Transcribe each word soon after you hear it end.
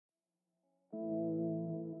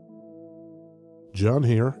John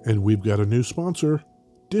here, and we've got a new sponsor,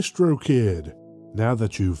 DistroKid. Now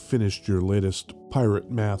that you've finished your latest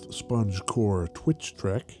Pirate Math Sponge Core Twitch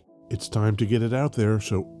trek, it's time to get it out there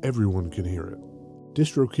so everyone can hear it.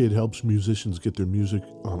 DistroKid helps musicians get their music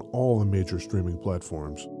on all the major streaming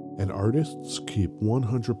platforms, and artists keep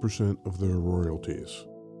 100% of their royalties.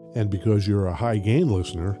 And because you're a High Gain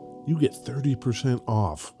listener, you get 30%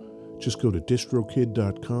 off. Just go to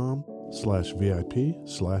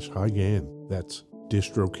distrokid.com/VIP/highgain. That's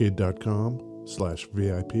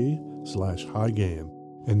distrokid.com/VIP/highgain.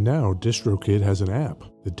 And now DistroKid has an app.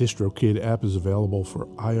 The DistroKid app is available for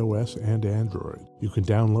iOS and Android. You can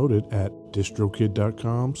download it at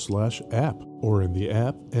distrokid.com/app or in the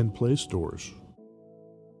App and Play stores.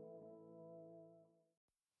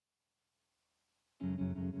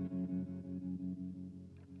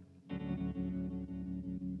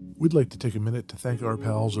 We'd like to take a minute to thank our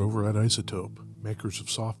pals over at Isotope, makers of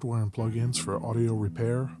software and plugins for audio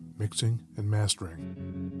repair, mixing, and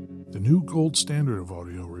mastering. The new gold standard of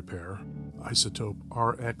audio repair, Isotope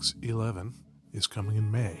RX11, is coming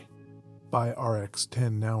in May. Buy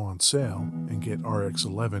RX10 now on sale and get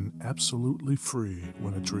RX11 absolutely free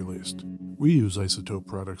when it's released. We use Isotope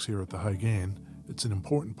products here at the High Gain. It's an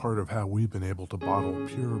important part of how we've been able to bottle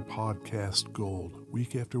pure podcast gold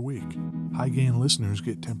week after week. High Gain listeners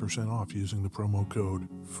get 10% off using the promo code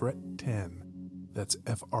FRET10. That's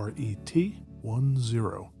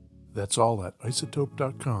FRET10. That's all at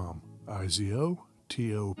isotope.com.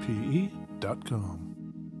 IZOTOPE.com.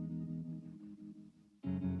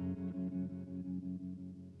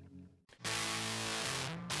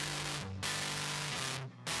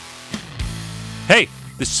 Hey,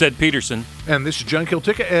 this is Ed Peterson. And this is John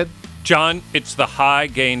Kiltica, Ed. John, it's the High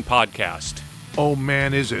Gain Podcast. Oh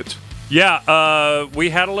man, is it? Yeah, we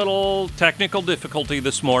had a little technical difficulty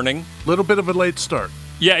this morning. Little bit of a late start.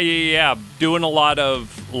 Yeah. Doing a lot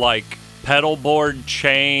of, pedal board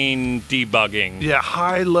chain debugging. Yeah,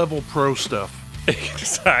 high-level pro stuff.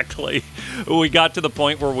 Exactly. We got to the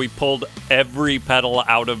point where we pulled every pedal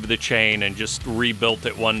out of the chain and just rebuilt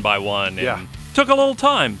it one by one. Yeah. And took a little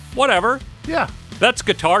time. Whatever. Yeah. That's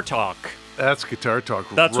guitar talk. That's guitar talk.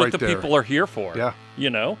 That's right what the there. people are here for. Yeah.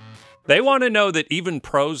 You know? They want to know that even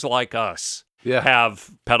pros like us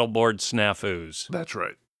have pedal board snafus. That's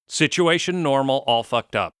right. Situation normal, all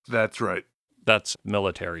fucked up. That's right. That's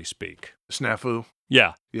military speak. Snafu.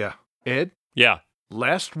 Yeah. Yeah. Ed? Yeah.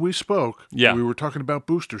 Last we spoke, we were talking about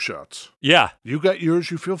booster shots. Yeah. You got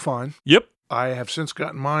yours, you feel fine. Yep. I have since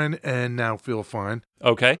gotten mine and now feel fine.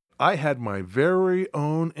 Okay. I had my very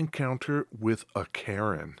own encounter with a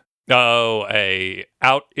Karen. Oh, a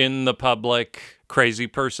out in the public crazy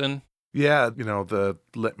person? Yeah, the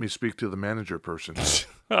let me speak to the manager person.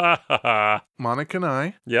 Monica and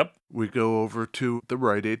I, we go over to the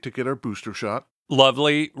Rite Aid to get our booster shot.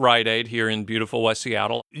 Lovely Rite Aid here in beautiful West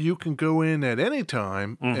Seattle. You can go in at any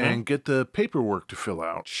time and get the paperwork to fill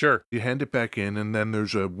out. Sure. You hand it back in, and then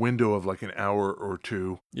there's a window of like an hour or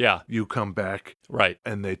two. Yeah. You come back. Right.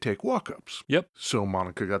 And they take walk-ups. Yep. So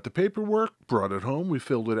Monica got the paperwork, brought it home, we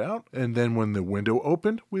filled it out, and then when the window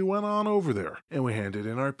opened, we went on over there, and we handed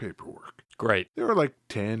in our paperwork. Great. There were like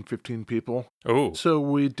 10, 15 people. Oh. So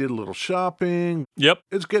we did a little shopping. Yep.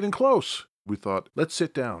 It's getting close. We thought, let's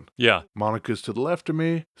sit down. Yeah. Monica's to the left of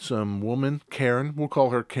me. Some woman, Karen, we'll call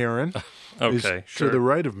her Karen, is sure. to the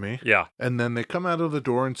right of me. Yeah. And then they come out of the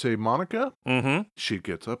door and say, Monica? Mm-hmm. She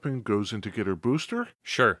gets up and goes in to get her booster.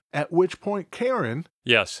 Sure. At which point Karen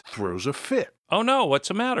throws a fit. Oh, no. What's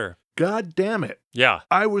the matter? God damn it. Yeah.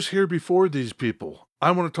 I was here before these people. I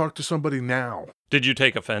want to talk to somebody now. Did you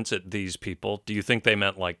take offense at these people? Do you think they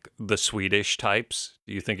meant like the Swedish types?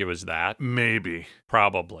 Do you think it was that? Maybe.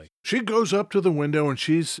 Probably. She goes up to the window and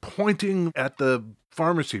she's pointing at the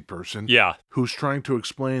pharmacy person. Yeah. Who's trying to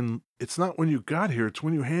explain, it's not when you got here, it's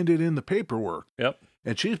when you handed in the paperwork. Yep.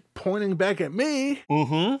 And she's pointing back at me,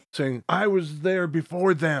 saying, I was there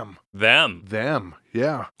before them. Them,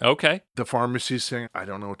 yeah. Okay. The pharmacy's saying, I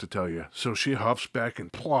don't know what to tell you. So she huffs back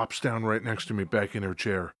and plops down right next to me back in her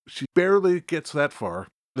chair. She barely gets that far.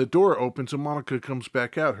 The door opens and Monica comes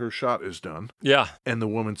back out. Her shot is done. Yeah. And the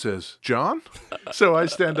woman says, John? So I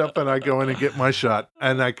stand up and I go in and get my shot.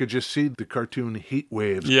 And I could just see the cartoon heat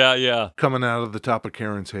waves coming out of the top of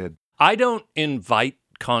Karen's head. I don't invite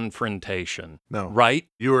confrontation. No. Right?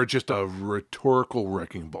 You are just a rhetorical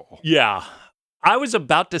wrecking ball. Yeah. I was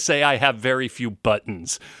about to say I have very few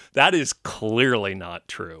buttons. That is clearly not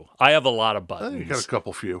true. I have a lot of buttons. You got a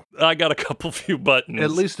couple few. I got a couple few buttons.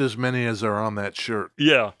 At least as many as are on that shirt.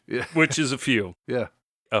 Yeah. Which is a few. Yeah.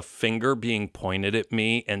 A finger being pointed at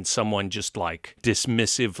me and someone just like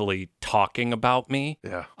dismissively talking about me.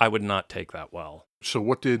 Yeah. I would not take that well. So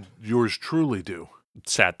what did yours truly do?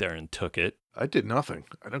 Sat there and took it. I did nothing.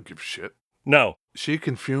 I don't give a shit. No. She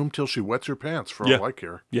can fume till she wets her pants, for all I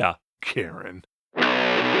care. Yeah. Karen. I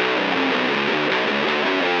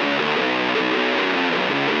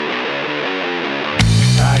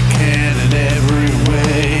can in every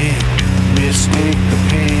way mistake the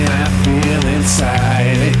pain I feel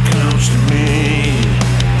inside. It comes to me.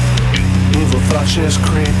 Evil thoughts just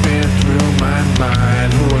creeping through my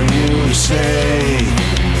mind. Who are you to say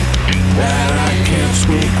that I can't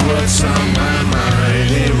speak what's on my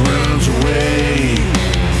mind? It runs away.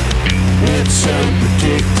 It's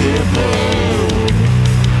unpredictable.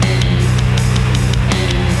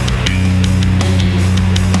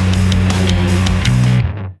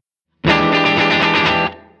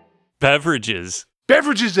 Beverages.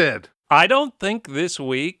 Beverages, Ed! I don't think this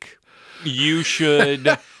week you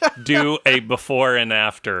should do a before and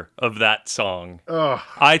after of that song. Ugh.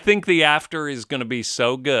 I think the after is going to be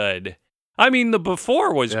so good. I mean, the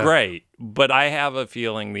before was great, but I have a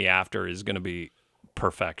feeling the after is going to be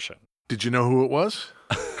perfection. Did you know who it was?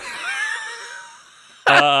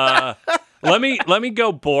 Let me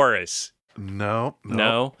go Boris. No.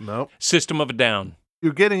 System of a Down.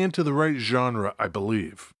 You're getting into the right genre, I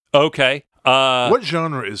believe. Okay. What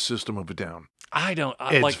genre is System of a Down? I don't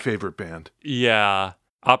Ed's favorite band. Yeah,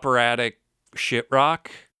 operatic shit rock.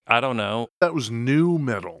 I don't know. That was new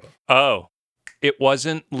metal. Oh, it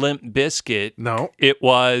wasn't Limp Bizkit. No. It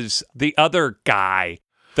was the other guy.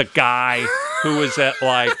 The guy who was at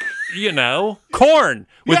Korn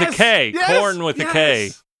with a K. Korn with a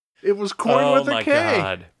K. It was Korn with a K. Oh my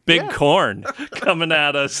God. Big Korn coming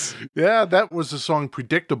at us. Yeah, that was the song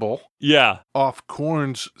Predictable. Yeah. Off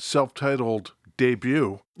Korn's self-titled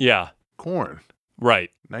debut. Yeah. Korn. Right.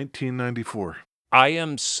 1994. I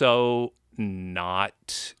am so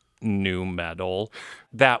not new metal.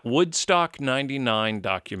 That Woodstock 99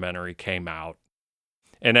 documentary came out,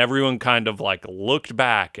 and everyone kind of looked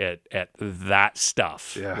back at that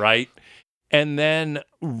stuff, right? And then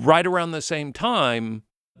right around the same time,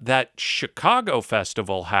 that Chicago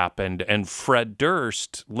festival happened, and Fred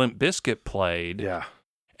Durst, Limp Bizkit, played. Yeah.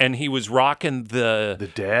 And he was rocking the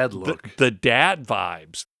dad look. The dad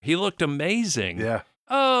vibes. He looked amazing. Yeah.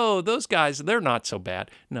 Oh, those guys, they're not so bad.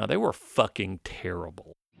 No, they were fucking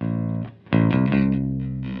terrible. I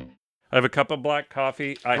have a cup of black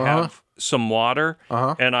coffee. I have some water.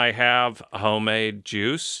 And I have homemade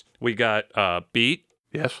juice. We got beet.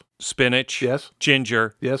 Yes. Spinach. Yes.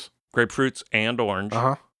 Ginger. Yes. Grapefruits and orange.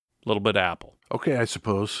 A little bit of apple. Okay, I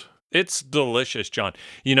suppose. It's delicious, John.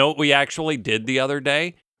 You know what we actually did the other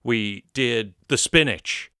day? We did the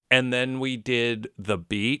spinach, and then we did the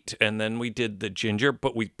beet, and then we did the ginger,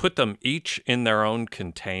 but we put them each in their own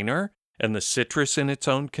container, and the citrus in its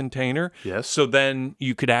own container. Yes. So then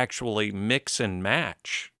you could actually mix and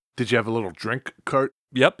match. Did you have a little drink cart?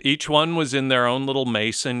 Yep, each one was in their own little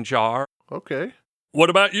mason jar. Okay. What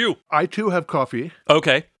about you? I, too, have coffee.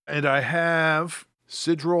 Okay. And I have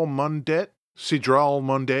Cidral Monday,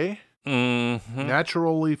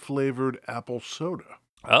 naturally flavored apple soda.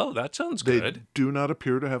 Oh, that sounds They good. do not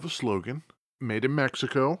appear to have a slogan. Made in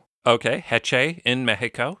Mexico. Okay, Heche in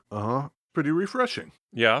Mexico. Pretty refreshing.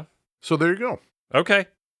 Yeah. So there you go. Okay.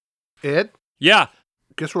 Ed? Yeah.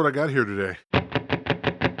 Guess what I got here today?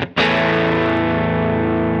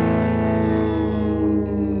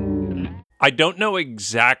 I don't know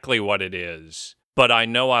exactly what it is, but I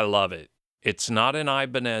know I love it. It's not an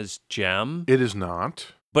Ibanez gem. It is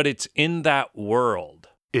not. But it's in that world.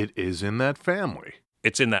 It is in that family.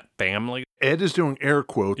 It's in that family? Ed is doing air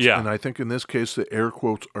quotes, yeah. And I think in this case the air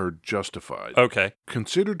quotes are justified. Okay.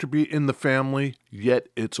 Considered to be in the family, yet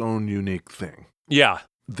its own unique thing. Yeah.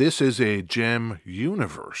 This is a gem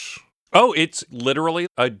universe. Oh, it's literally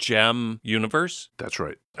a gem universe? That's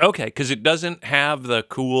right. Okay, because it doesn't have the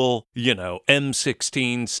cool,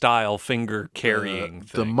 M16 style finger carrying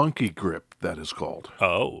thing. The monkey grip, that is called.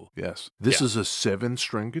 Oh. Yes. This is a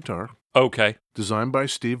 7-string guitar. Okay. Designed by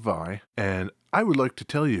Steve Vai. And I would like to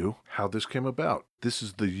tell you how this came about. This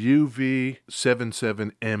is the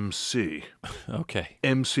UV77MC. Okay.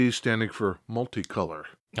 MC standing for multicolor.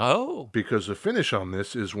 Oh. Because the finish on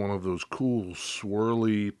this is one of those cool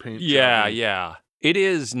swirly paint. Yeah. It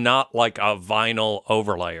is not like a vinyl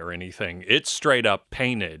overlay or anything. It's straight up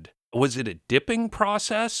painted. Was it a dipping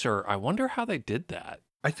process, or I wonder how they did that?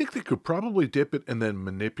 I think they could probably dip it and then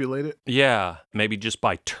manipulate it. Yeah, maybe just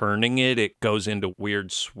by turning it, it goes into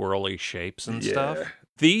weird swirly shapes and stuff.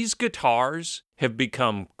 These guitars have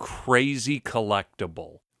become crazy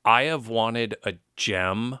collectible. I have wanted a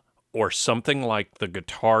gem or something like the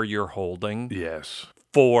guitar you're holding Yes.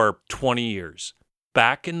 for 20 years.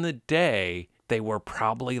 Back in the day, they were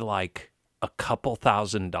probably like a couple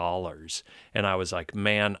 $1,000s. And I was like,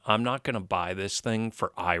 man, I'm not going to buy this thing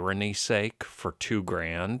for irony's sake for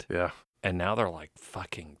 $2,000. Yeah. And now they're like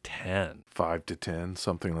fucking 10. 5 to 10,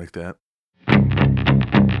 something like that.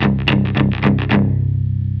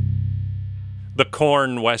 The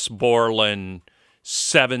Korn West Borland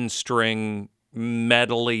 7-string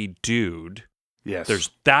metally dude. Yes.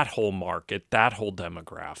 There's that whole market, that whole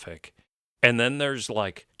demographic. And then there's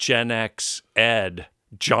like Gen X Ed,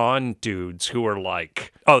 John dudes who are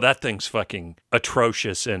like, oh, that thing's fucking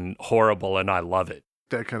atrocious and horrible and I love it.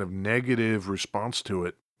 That kind of negative response to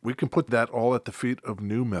it, we can put that all at the feet of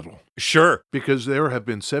nu metal. Sure. Because there have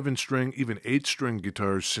been 7-string, even 8-string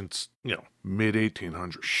guitars since,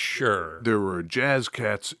 mid-1800s. Sure. There were jazz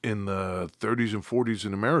cats in the 30s and 40s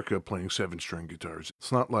in America playing 7-string guitars.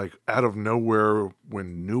 It's not like out of nowhere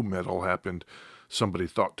when nu metal happened, somebody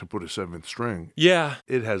thought to put a 7th string. Yeah.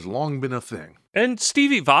 It has long been a thing. And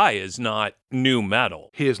Stevie Vai is not nu metal.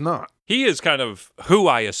 He is not. He is kind of who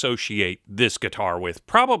I associate this guitar with,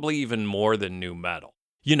 probably even more than nu metal.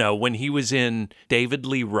 You know, when he was in David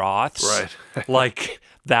Lee Roth's, Right. like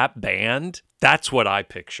that band, that's what I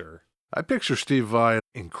picture. I picture Steve Vai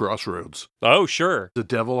in Crossroads. Oh, sure. The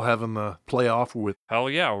devil having the playoff with, Hell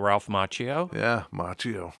yeah, Ralph Macchio.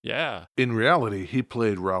 Macchio. Yeah. In reality, he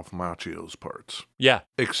played Ralph Macchio's parts. Yeah.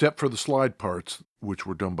 Except for the slide parts, which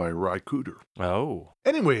were done by Ry Cooder. Oh.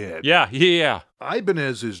 Anyway, Ed. Yeah.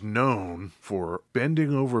 Ibanez is known for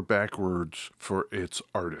bending over backwards for its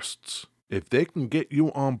artists. If they can get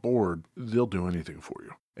you on board, they'll do anything for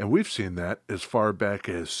you. And we've seen that as far back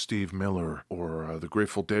as Steve Miller or the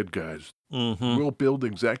Grateful Dead guys. Mm-hmm. We'll build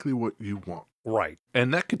exactly what you want. Right.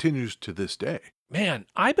 And that continues to this day. Man,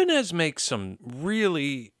 Ibanez makes some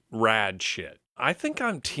really rad shit. I think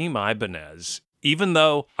I'm Team Ibanez, even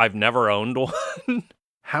though I've never owned one.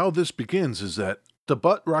 How this begins is that the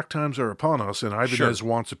butt rock times are upon us, and Ibanez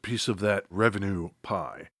wants a piece of that revenue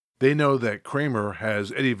pie. They know that Kramer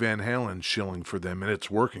has Eddie Van Halen shilling for them, and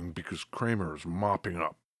it's working because Kramer is mopping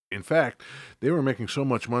up. In fact, they were making so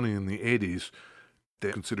much money in the 80s,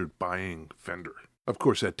 they considered buying Fender. Of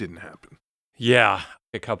course, that didn't happen. Yeah.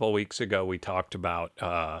 A couple of weeks ago, we talked about,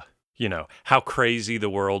 how crazy the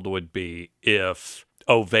world would be if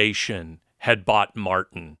Ovation had bought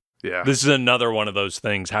Martin. Yeah. This is another one of those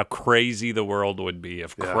things, how crazy the world would be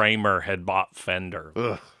if Kramer had bought Fender.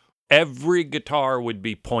 Ugh. Every guitar would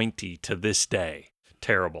be pointy to this day.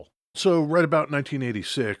 Terrible. So right about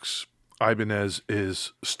 1986, Ibanez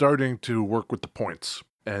is starting to work with the points.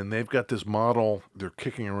 And they've got this model they're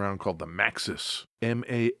kicking around called the Maxxis.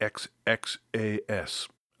 Maxxas.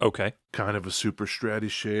 Okay. Kind of a super stratty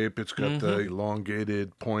shape. It's got the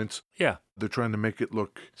elongated points. Yeah. They're trying to make it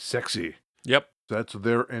look sexy. Yep. That's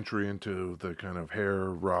their entry into the kind of hair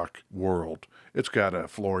rock world. It's got a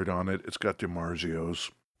Floyd on it. It's got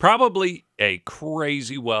DiMarzios. Probably a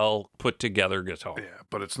crazy well put together guitar. Yeah,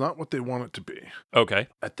 but it's not what they want it to be. Okay.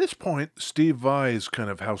 At this point, Steve Vai is kind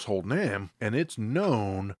of household name, and it's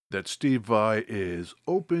known that Steve Vai is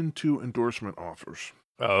open to endorsement offers.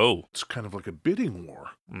 Oh. It's kind of like a bidding war.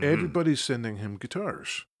 Mm-hmm. Everybody's sending him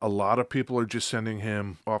guitars. A lot of people are just sending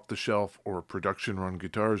him off-the-shelf or production-run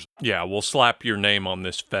guitars. Yeah, we'll slap your name on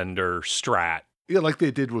this Fender Strat. Yeah, like they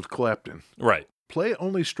did with Clapton. Right. Play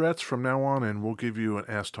only Strats from now on, and we'll give you an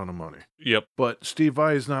ass ton of money. Yep. But Steve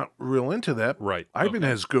Vai is not real into that. Right.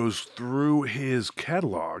 Ibanez goes through his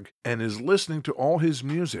catalog and is listening to all his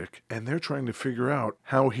music, and they're trying to figure out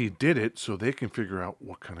how he did it so they can figure out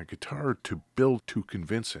what kind of guitar to build to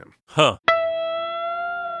convince him. Huh.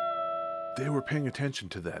 They were paying attention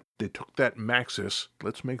to that. They took that Maxxis,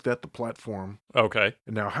 let's make that the platform. Okay.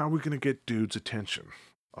 And now how are we going to get dudes' attention?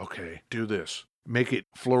 Okay, do this. Make it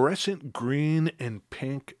fluorescent green and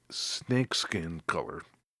pink snakeskin color.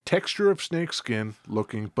 Texture of snakeskin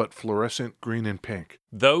looking, but fluorescent green and pink.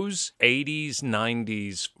 Those 80s,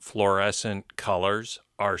 90s fluorescent colors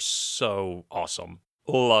are so awesome.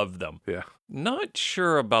 Love them. Yeah. Not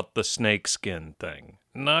sure about the snakeskin thing.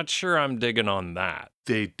 Not sure I'm digging on that.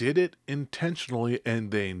 They did it intentionally, and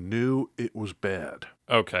they knew it was bad.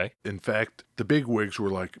 Okay. In fact, the bigwigs were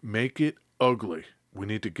like, make it ugly. We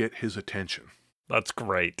need to get his attention. That's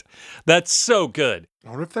great. That's so good. I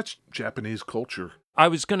wonder if that's Japanese culture. I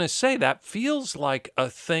was going to say that feels like a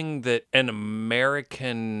thing that an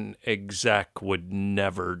American exec would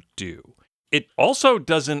never do. It also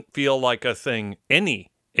doesn't feel like a thing any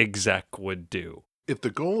exec would do. If the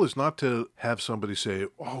goal is not to have somebody say,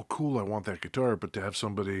 oh, cool, I want that guitar, but to have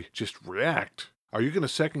somebody just react, are you going to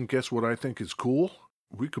second guess what I think is cool?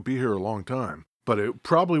 We could be here a long time. But it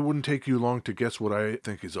probably wouldn't take you long to guess what I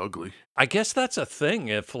think is ugly. I guess that's a thing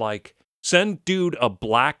if, like, Send dude a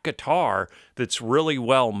black guitar that's really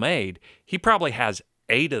well made. He probably has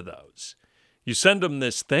 8 of those. You send him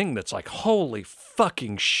this thing that's like, holy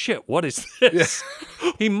fucking shit, what is this?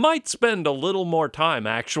 Yeah. He might spend a little more time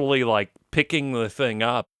actually like picking the thing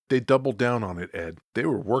up. They doubled down on it, Ed. They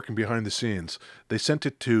were working behind the scenes. They sent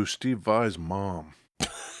it to Steve Vai's mom.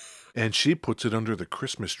 And she puts it under the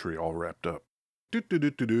Christmas tree all wrapped up.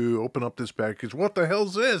 Open up this package. What the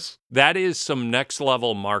hell's this? That is some next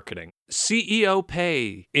level marketing. CEO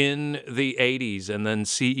pay in the 80s and then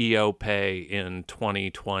CEO pay in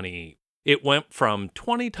 2020. It went from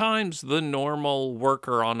 20 times the normal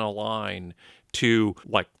worker on a line to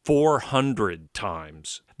like 400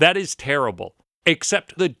 times. That is terrible.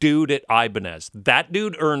 Except the dude at Ibanez. That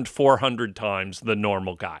dude earned 400 times the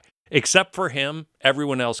normal guy. Except for him,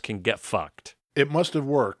 everyone else can get fucked. It must have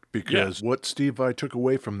worked because what Steve Vai took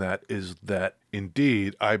away from that is that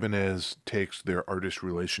indeed Ibanez takes their artist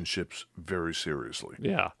relationships very seriously.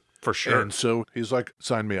 Yeah, for sure. And so he's like,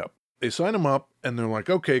 sign me up. They sign him up and they're like,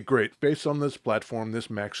 okay, great. Based on this platform, this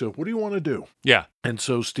Mac show, what do you want to do? Yeah. And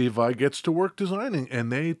so Steve Vai gets to work designing and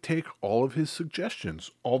they take all of his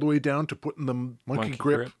suggestions all the way down to putting the monkey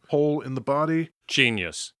grip hole in the body.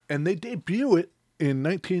 Genius. And they debut it in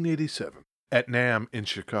 1987 at NAMM in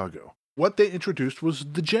Chicago. What they introduced was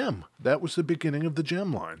the Gem. That was the beginning of the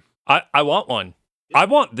Gem line. I want one. I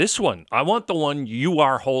want this one. I want the one you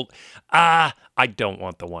are holding. I don't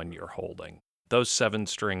want the one you're holding. Those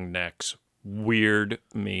 7-string necks weird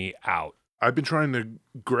me out. I've been trying to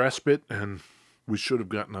grasp it, and we should have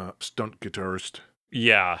gotten a stunt guitarist.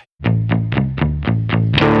 Yeah.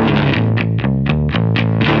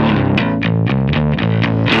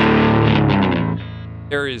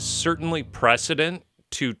 There is certainly precedent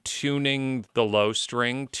to tuning the low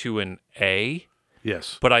string to an A.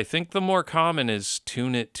 Yes. But I think the more common is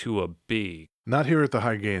tune it to a B. Not here at the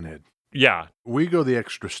high gain, Ed. Yeah. We go the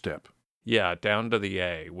extra step. Yeah, down to the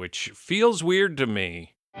A, which feels weird to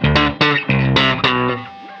me.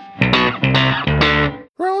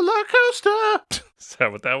 Roller coaster! Is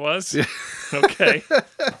that what that was? Yeah. Okay.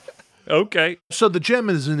 Okay. So the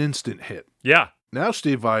Gem is an instant hit. Yeah. Now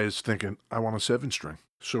Steve Vai is thinking, I want a 7-string.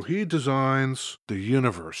 So he designs the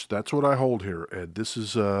Universe. That's what I hold here, Ed. This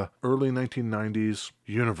is a early 1990s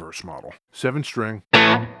Universe model. 7-string.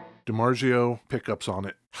 DiMarzio pickups on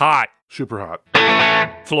it. Hot. Super hot.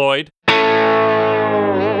 Floyd.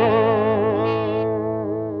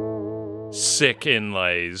 Sick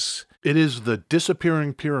inlays. It is the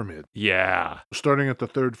disappearing pyramid. Yeah. Starting at the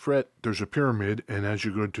 3rd fret, there's a pyramid, and as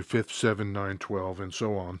you go to 5th, 7th, 9th, 12th, and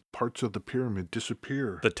so on, parts of the pyramid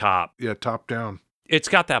disappear. The top. Yeah, top down. It's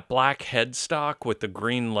got that black headstock with the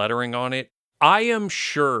green lettering on it. I am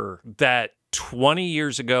sure that 20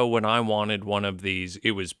 years ago when I wanted one of these,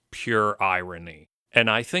 it was pure irony. And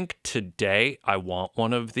I think today I want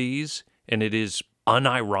one of these, and it is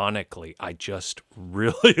unironically, I just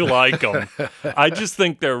really like them. I just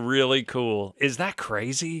think they're really cool. Is that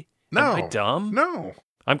crazy? No. Am I dumb? No.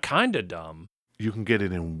 I'm kind of dumb. You can get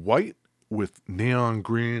it in white with neon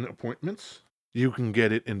green appointments. You can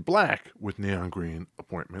get it in black with neon green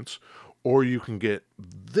appointments. Or you can get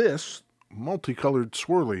this multicolored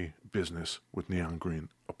swirly business with neon green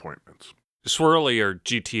appointments. Swirly or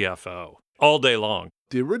GTFO. All day long.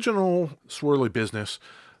 The original swirly business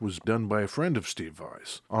was done by a friend of Steve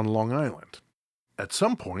Vai's on Long Island. At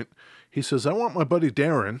some point, he says, I want my buddy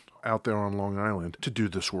Darren out there on Long Island to do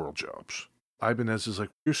the swirl jobs. Ibanez is like,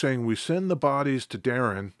 you're saying we send the bodies to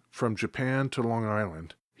Darren from Japan to Long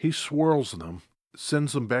Island. He swirls them,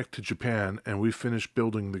 sends them back to Japan, and we finish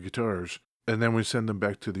building the guitars, and then we send them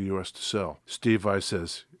back to the U.S. to sell. Steve Vai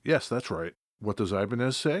says, yes, that's right. What does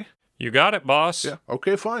Ibanez say? You got it, boss. Yeah,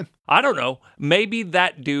 okay, fine. I don't know. Maybe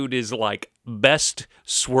that dude is like best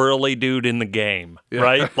swirly dude in the game,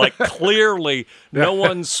 right? Like clearly no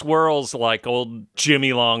one swirls like old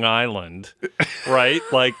Jimmy Long Island, right?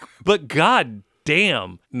 Like, but god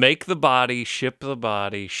damn, make the body, ship the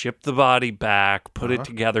body back, put it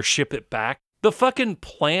together, ship it back. The fucking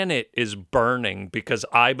planet is burning because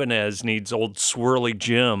Ibanez needs old swirly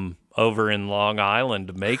Jim over in Long Island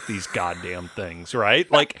to make these goddamn things, right?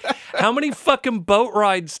 Like, how many fucking boat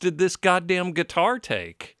rides did this goddamn guitar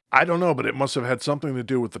take? I don't know, but it must have had something to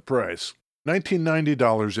do with the price.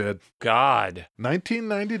 $1990, Ed. God.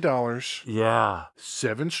 $1990. Yeah.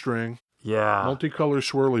 7-string. Yeah. Multicolor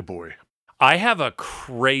swirly boy. I have a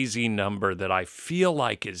crazy number that I feel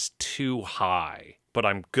like is too high, but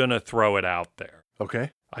I'm gonna throw it out there.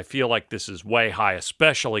 Okay. I feel like this is way high,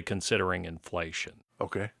 especially considering inflation.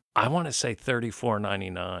 Okay. I want to say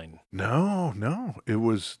 $34.99. No. It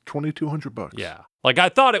was $2,200. Yeah. Like I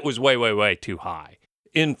thought it was way, way, way too high.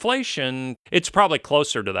 Inflation, it's probably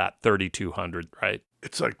closer to that 3,200, right?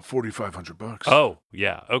 It's like $4,500. Oh,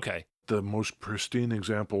 yeah. Okay. The most pristine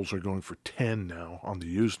examples are going for 10 now on the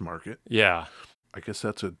used market. Yeah. I guess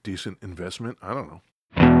that's a decent investment. I don't know.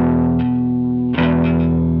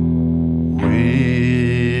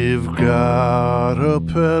 We've got a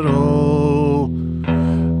pedal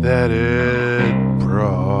that Ed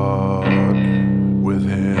brought with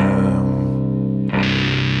him.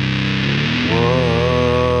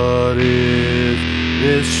 What is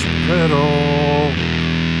this pedal?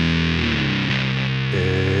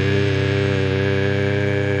 Ed.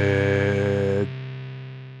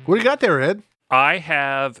 What do you got there, Ed? I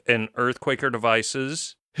have an Earthquaker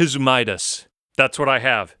Devices Hizumitas. That's what I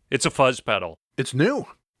have. It's a fuzz pedal. It's new.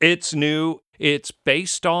 It's new. It's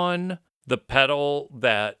based on the pedal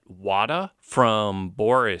that Wada from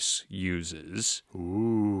Boris uses.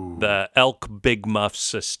 Ooh. The Elk Big Muff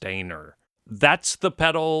Sustainer. That's the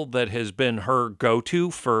pedal that has been her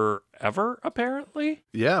go-to forever, apparently.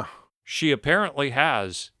 Yeah. She apparently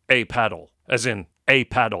has a pedal, as in a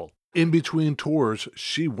pedal. In between tours,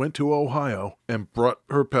 she went to Ohio and brought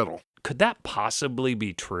her pedal. Could that possibly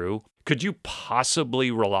be true? Could you possibly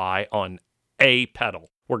rely on a pedal?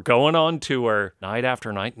 We're going on tour night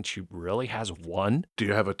after night, and she really has one? Do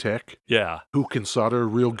you have a tech Yeah. who can solder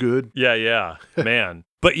real good? Yeah. Man.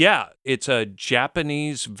 But yeah, it's a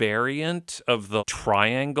Japanese variant of the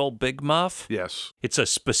triangle Big Muff. Yes. It's a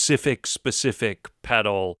specific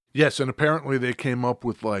pedal. Yes, and apparently they came up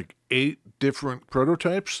with like 8 different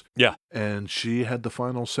prototypes. Yeah. And she had the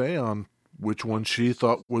final say on which one she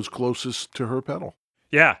thought was closest to her pedal.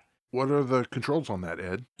 Yeah. What are the controls on that,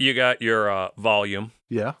 Ed? You got your volume.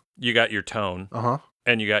 Yeah. You got your tone. Uh-huh.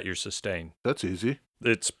 And you got your sustain. That's easy.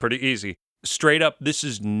 It's pretty easy. Straight up, this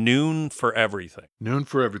is noon for everything. Noon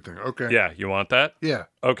for everything. Okay. Yeah, you want that? Yeah.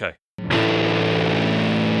 Okay.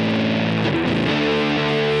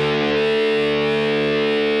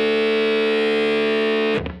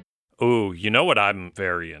 Ooh, you know what I'm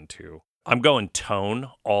very into? I'm going tone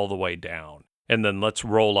all the way down. And then let's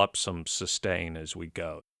roll up some sustain as we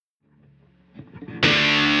go.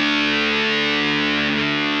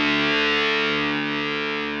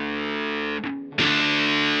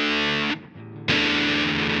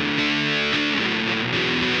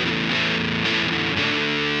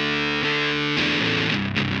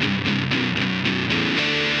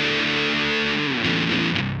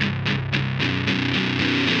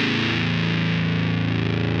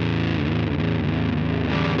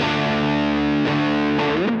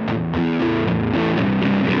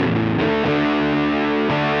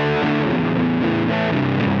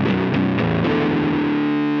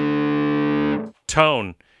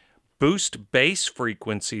 Tone. Boost bass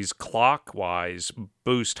frequencies clockwise,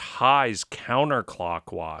 boost highs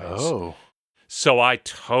counterclockwise. Oh. So I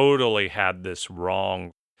totally had this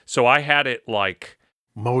wrong. So I had it like...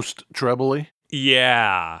 Most trebly?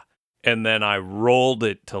 Yeah. And then I rolled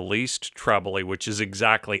it to least trebly, which is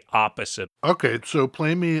exactly opposite. Okay, so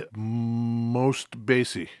play me most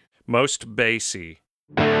bassy. Most bassy.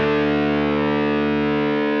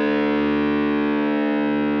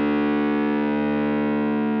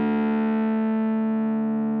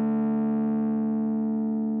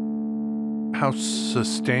 How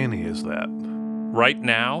sustainy is that? Right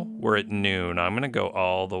now, we're at noon. I'm going to go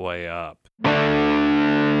all the way up. Now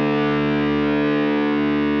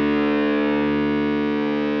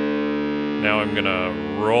I'm going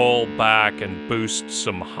to roll back and boost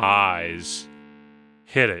some highs.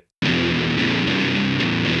 Hit it.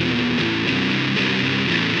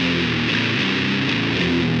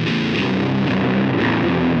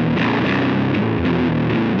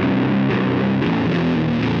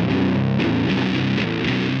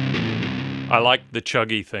 I like the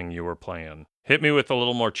chuggy thing you were playing. Hit me with a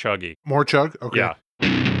little more chuggy. More chug? Okay. Yeah.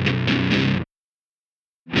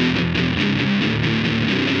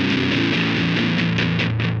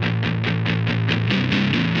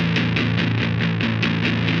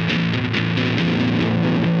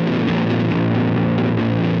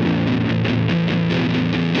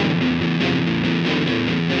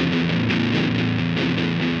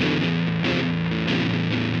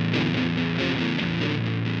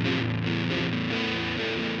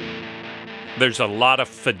 There's a lot of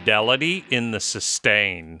fidelity in the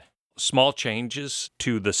sustain. Small changes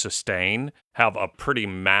to the sustain have a pretty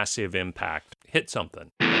massive impact. Hit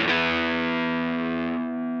something.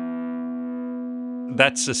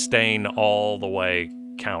 That's sustain all the way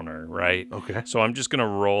counter, right? Okay. So I'm just going to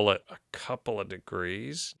roll it a couple of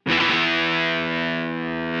degrees.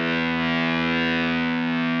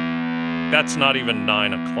 That's not even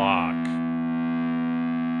 9 o'clock.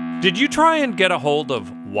 Did you try and get a hold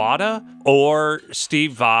of Wada or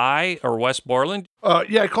Steve Vai or Wes Borland?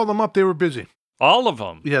 Yeah, I called them up. They were busy. All of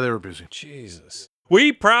them? Yeah, they were busy. Jesus.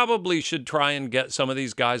 We probably should try and get some of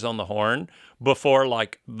these guys on the horn before,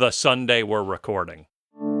 like, the Sunday we're recording.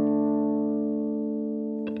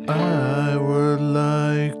 I would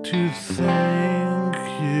like to thank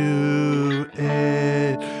you,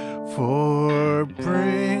 Ed, for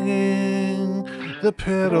bringing the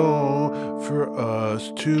pedal for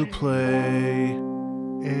us to play.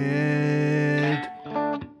 Ed.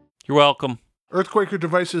 You're welcome. Earthquaker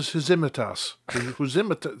Devices Hizumitas.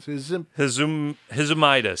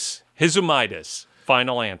 Hizumitas.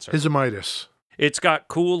 Final answer. Hizumitas. It's got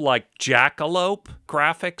cool, like, jackalope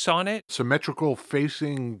graphics on it. Symmetrical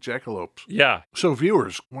facing jackalopes. Yeah. So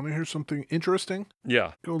viewers, want to hear something interesting?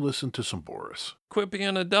 Yeah. Go listen to some Boris. Quit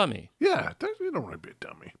being a dummy. Yeah, you don't want to be a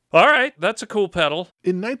dummy. All right, that's a cool pedal.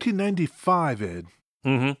 In 1995, Ed,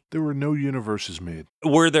 there were no universes made.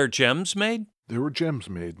 Were there gems made? There were gems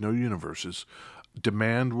made, no universes.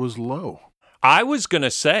 Demand was low. I was going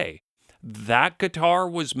to say, that guitar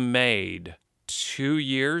was made 2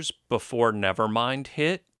 years before Nevermind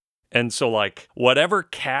hit. And so, like, whatever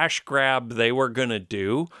cash grab they were going to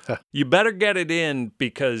do, you better get it in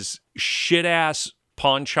because shit-ass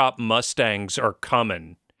pawn shop Mustangs are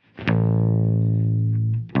coming.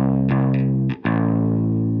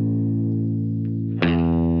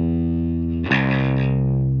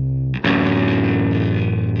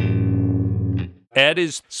 Ed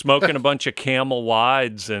is smoking a bunch of Camel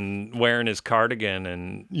Wides and wearing his cardigan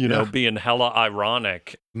and, you know, being hella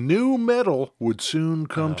ironic. New metal would soon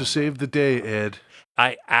come to save the day, Ed.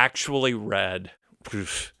 I actually read,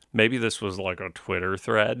 maybe this was like a Twitter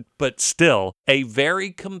thread, but still, a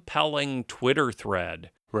very compelling Twitter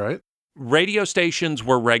thread. Right. Radio stations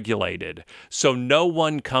were regulated, so no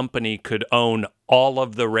one company could own all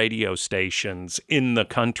of the radio stations in the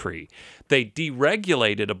country. They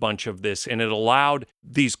deregulated a bunch of this, and it allowed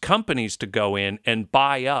these companies to go in and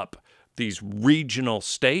buy up these regional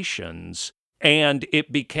stations, and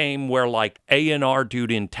it became where, like, A&R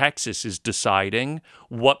dude in Texas is deciding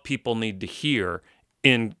what people need to hear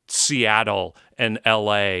in Seattle and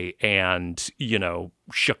LA and, you know,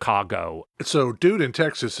 Chicago. So dude in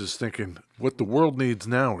Texas is thinking, what the world needs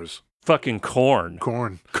now is fucking corn.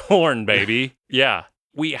 Corn, baby. Yeah.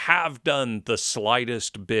 We have done the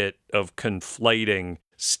slightest bit of conflating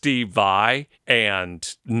Steve Vai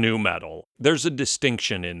and nu metal. There's a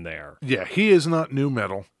distinction in there. Yeah, he is not nu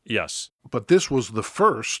metal. Yes. But this was the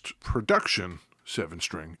first production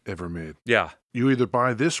 7-string ever made. Yeah. You either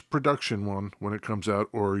buy this production one when it comes out,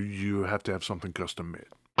 or you have to have something custom made.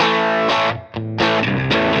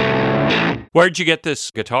 Where'd you get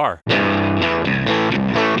this guitar?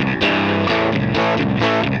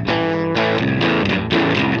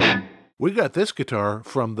 We got this guitar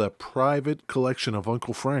from the private collection of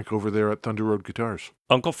Uncle Frank over there at Thunder Road Guitars.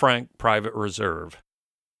 Uncle Frank Private Reserve.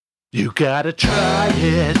 You gotta try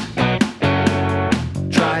it.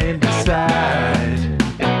 Try and decide.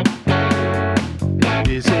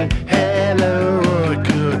 Is it hello or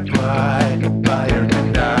goodbye? Buy or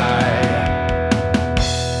deny?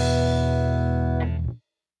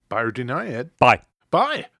 Buy or deny, Ed? Buy.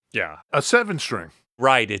 Buy. Yeah. A 7-string.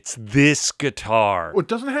 Right, it's this guitar. Well, it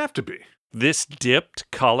doesn't have to be. This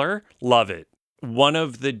dipped color, love it. One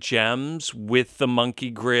of the gems with the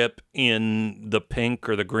monkey grip in the pink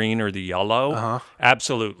or the green or the yellow.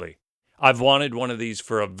 Absolutely. I've wanted one of these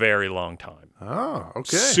for a very long time. Oh,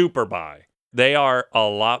 okay. Super buy. They are a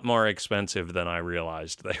lot more expensive than I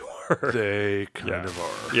realized they were. They kind of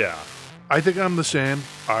are. Yeah. I think I'm the same.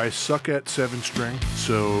 I suck at 7-string,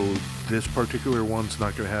 so this particular one's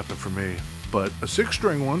not going to happen for me. But a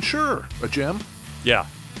 6-string one, sure. A gem? Yeah.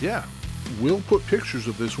 Yeah. We'll put pictures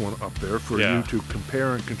of this one up there for you to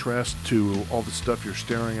compare and contrast to all the stuff you're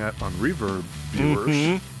staring at on Reverb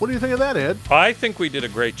viewers. What do you think of that, Ed? I think we did a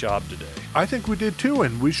great job today. I think we did too,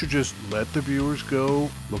 and we should just let the viewers go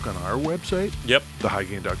look on our website. Yep.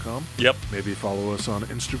 TheHighGain.com. Yep. Maybe follow us on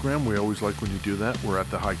Instagram. We always like when you do that. We're at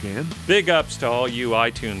The High Gain. Big ups to all you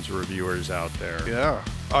iTunes reviewers out there. Yeah.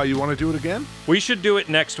 You want to do it again? We should do it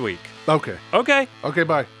next week. Okay. Okay. Okay,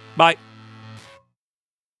 bye. Bye.